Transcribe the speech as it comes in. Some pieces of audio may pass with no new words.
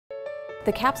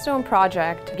The Capstone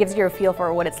project gives you a feel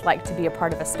for what it's like to be a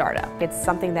part of a startup. It's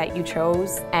something that you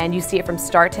chose and you see it from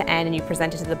start to end and you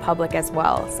present it to the public as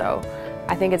well. So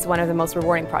I think it's one of the most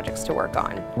rewarding projects to work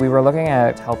on. We were looking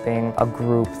at helping a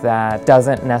group that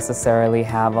doesn't necessarily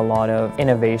have a lot of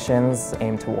innovations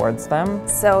aimed towards them.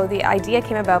 So the idea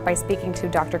came about by speaking to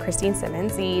Dr. Christine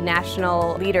Simmons, the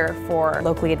national leader for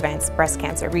locally advanced breast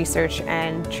cancer research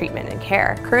and treatment and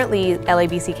care. Currently,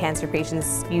 LABC cancer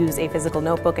patients use a physical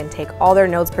notebook and take all their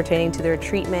notes pertaining to their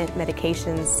treatment,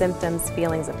 medications, symptoms,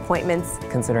 feelings, appointments.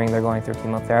 Considering they're going through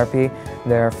chemotherapy,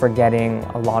 they're forgetting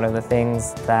a lot of the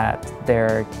things that they're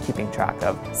keeping track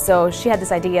of. So she had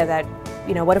this idea that,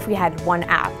 what if we had one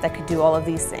app that could do all of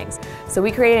these things? So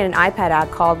we created an iPad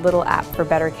app called Little App for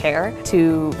Better Care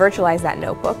to virtualize that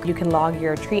notebook. You can log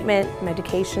your treatment,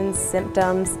 medications,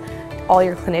 symptoms, all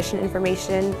your clinician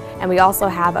information, and we also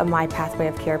have a My Pathway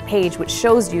of Care page which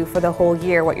shows you for the whole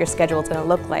year what your schedule is going to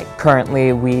look like.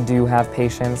 Currently, we do have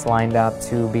patients lined up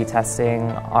to be testing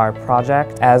our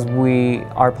project as we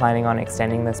are planning on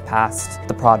extending this past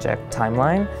the project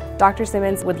timeline. Dr.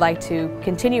 Simmons would like to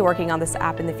continue working on this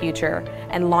app in the future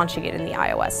and launching it in the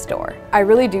iOS store. I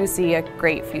really do see a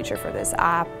great future for this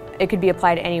app. It could be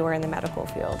applied anywhere in the medical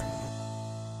field.